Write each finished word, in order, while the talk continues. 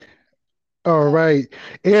All right.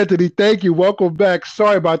 Anthony, thank you. Welcome back.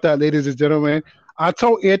 Sorry about that, ladies and gentlemen. I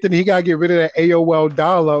told Anthony he got to get rid of that AOL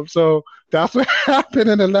dial up. So that's what happened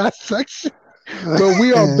in the last section. But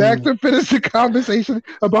we are back to finish the conversation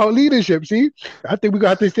about leadership. See, I think we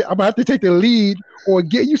got this. I'm gonna have to take the lead or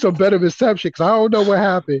get you some better reception because I don't know what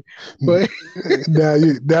happened. But Now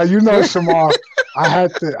you know, Shamar. I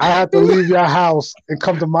had to leave your house and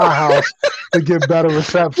come to my house to get better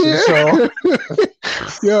reception. So, yeah,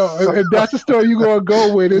 yo, so if that's the story you're gonna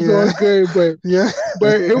go with, it's all yeah, good. yeah.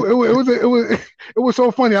 It was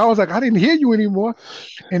so funny. I was like, I didn't hear you anymore.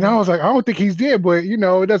 And I was like, I don't think he's there, but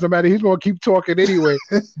it doesn't matter. He's gonna keep talking anyway.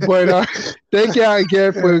 But thank you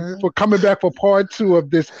again for coming back for part two of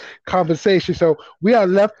this conversation. So we are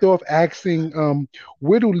left off asking,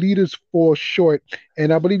 where do leaders fall short?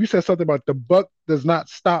 And I believe you said something about the buck does not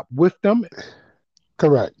stop with them.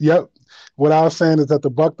 Correct. Yep. What I was saying is that the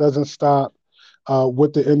buck doesn't stop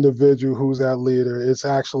with the individual who's that leader. It's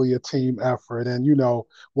actually a team effort. And,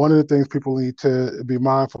 one of the things people need to be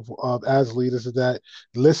mindful of as leaders is that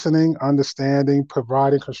listening, understanding,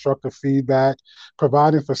 providing constructive feedback,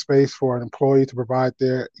 providing for space for an employee to provide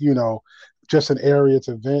their, just an area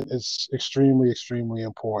to vent is extremely, extremely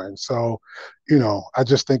important. So, I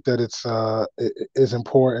just think that it is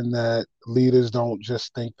important that leaders don't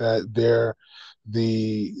just think that they're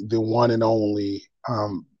the one and only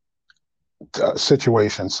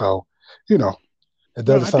situation. So, you know, it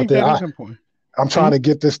No, doesn't I stop think there. that I is important. I'm trying Mhm. to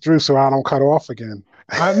get this through so I don't cut off again.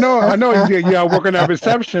 I know. You working that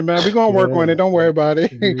reception, man. We're gonna work on it. Yeah, Don't worry about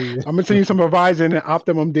it. yeah, I'm gonna send you some revising and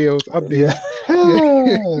optimum deals, yeah. updates.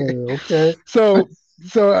 Yeah. Okay. so,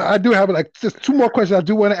 so I do have like just two more questions I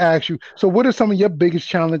do want to ask you. So, what are some of your biggest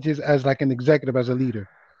challenges as like an executive, as a leader?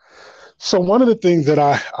 So one of the things that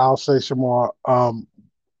I'll say, Shamar,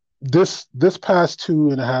 this past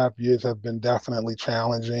 2.5 years have been definitely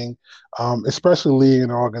challenging, especially leading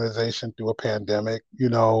an organization through a pandemic.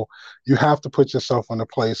 You have to put yourself in a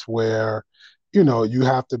place where, you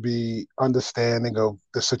have to be understanding of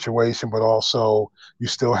the situation, but also you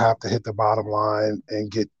still have to hit the bottom line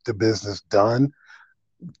and get the business done.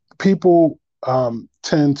 People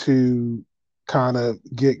tend to kind of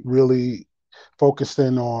get really focused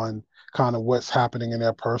in on kind of what's happening in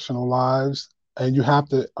their personal lives. And you have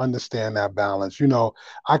to understand that balance.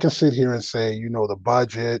 I can sit here and say, the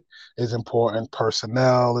budget is important,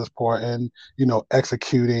 personnel is important,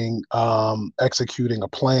 executing a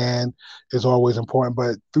plan is always important.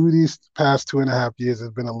 But through these past 2.5 years,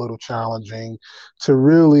 it's been a little challenging to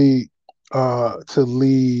really to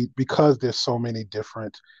lead because there's so many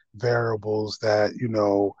different variables that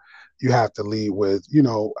you have to lead with.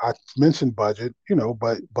 I mentioned budget,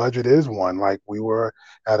 but budget is one. Like we were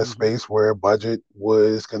at a Hmm. space where budget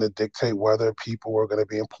was going to dictate whether people were going to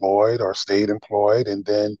be employed or stayed employed, and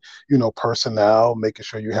then personnel, making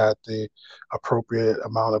sure you had the appropriate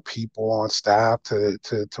amount of people on staff to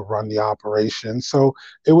run the operation. So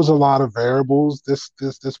it was a lot of variables this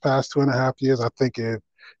past 2.5 years. I think if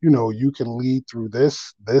you can lead through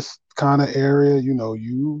this kind of area,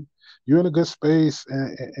 you're in a good space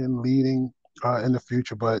and leading in the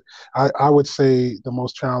future. But I would say the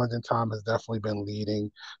most challenging time has definitely been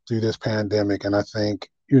leading through this pandemic. And I think,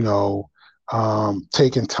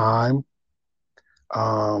 taking time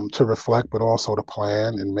to reflect, but also to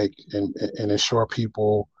plan and and ensure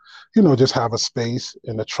people, just have a space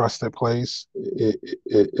in a trusted place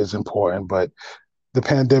is important. But the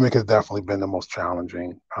pandemic has definitely been the most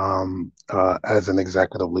challenging as an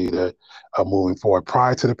executive leader moving forward.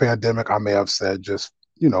 Prior to the pandemic, I may have said just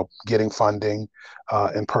getting funding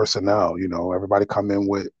and personnel. Everybody come in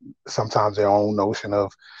with sometimes their own notion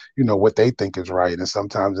of what they think is right, and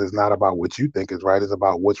sometimes it's not about what you think is right. It's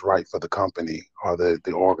about what's right for the company or the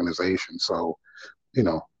organization. So you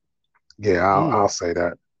know, yeah, I'll say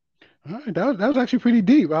that. All right, that was actually pretty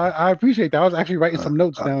deep. I appreciate that. I was actually writing some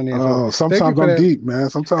notes down there. So thank you Sometimes for I'm that. deep, man.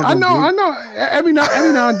 Sometimes I I'm know, I deep. know. Every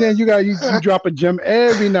now and then you drop a gem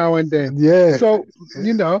every now and then. Yeah. So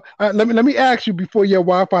let me ask you before your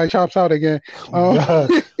Wi-Fi chops out again. Um,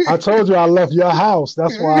 I told you I left your house.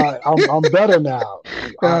 That's why I'm better now.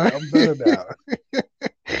 uh, I'm better now.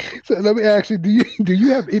 so let me ask you: do you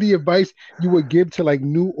have any advice you would give to like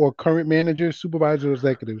new or current managers, supervisors,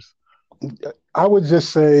 executives? I would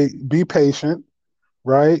just say be patient,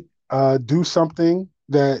 right? Do something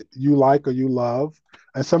that you like or you love.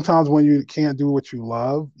 And sometimes when you can't do what you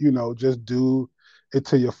love, just do it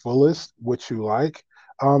to your fullest, what you like.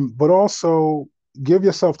 But also give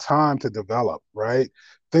yourself time to develop, right?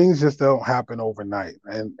 Things just don't happen overnight.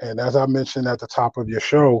 And as I mentioned at the top of your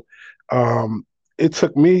show, it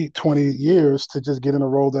took me 20 years to just get in the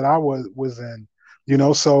role that I was in.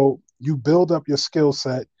 So you build up your skill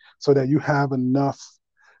set so that you have enough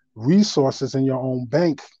resources in your own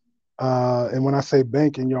bank. And when I say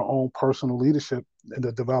bank, in your own personal leadership and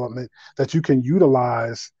the development that you can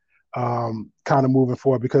utilize kind of moving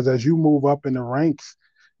forward. Because as you move up in the ranks,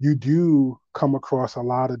 you do come across a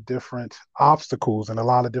lot of different obstacles and a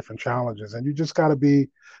lot of different challenges. And you just got to be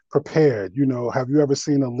prepared. You know, have you ever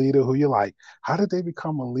seen a leader who you're like, how did they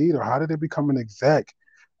become a leader? How did they become an exec?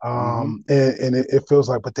 Mm-hmm. And it feels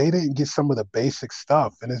like, but they didn't get some of the basic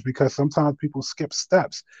stuff. And it's because sometimes people skip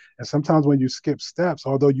steps. And sometimes when you skip steps,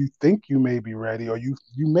 although you think you may be ready or you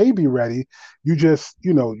may be ready, you just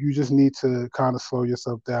need to kind of slow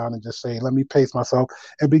yourself down and just say, let me pace myself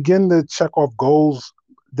and begin to check off goals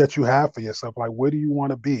that you have for yourself. Like, where do you want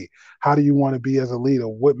to be? How do you want to be as a leader?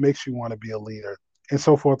 What makes you want to be a leader? And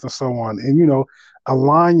so forth and so on. And,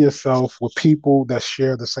 align yourself with people that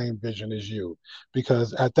share the same vision as you.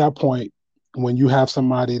 Because at that point, when you have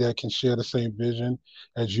somebody that can share the same vision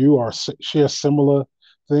as you or share similar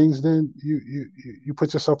things, then you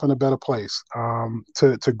put yourself in a better place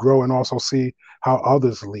to grow and also see how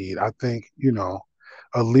others lead. I think,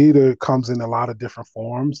 a leader comes in a lot of different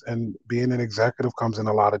forms, and being an executive comes in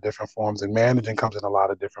a lot of different forms, and managing comes in a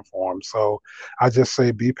lot of different forms. So I just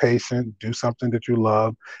say be patient, do something that you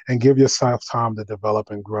love, and give yourself time to develop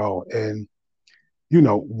and grow. And,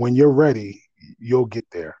 when you're ready, you'll get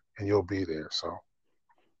there and you'll be there. So,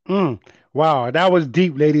 Mm. Wow, that was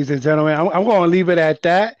deep, ladies and gentlemen. I'm going to leave it at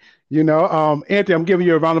that. Anthony, I'm giving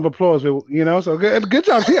you a round of applause. So good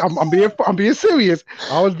job. See, I'm being serious.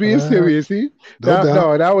 I was being uh, serious. See, no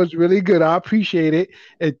doubt. that was really good. I appreciate it,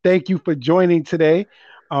 and thank you for joining today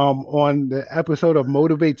on the episode of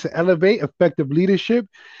Motivate to Elevate Effective Leadership.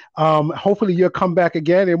 Hopefully, you'll come back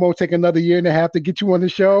again. It won't take another year and a half to get you on the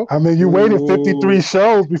show. I mean, you waited 53 Ooh.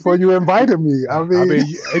 shows before you invited me. I I mean, mean,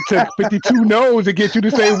 it took 52 no's to get you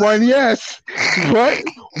to say one yes. But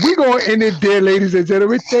we're going to end it there, ladies and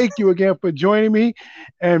gentlemen. Thank you again for joining me.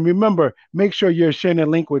 And remember, make sure you're sharing the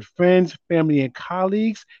link with friends, family, and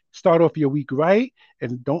colleagues. Start off your week right.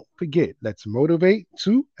 And don't forget, let's motivate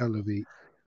to elevate.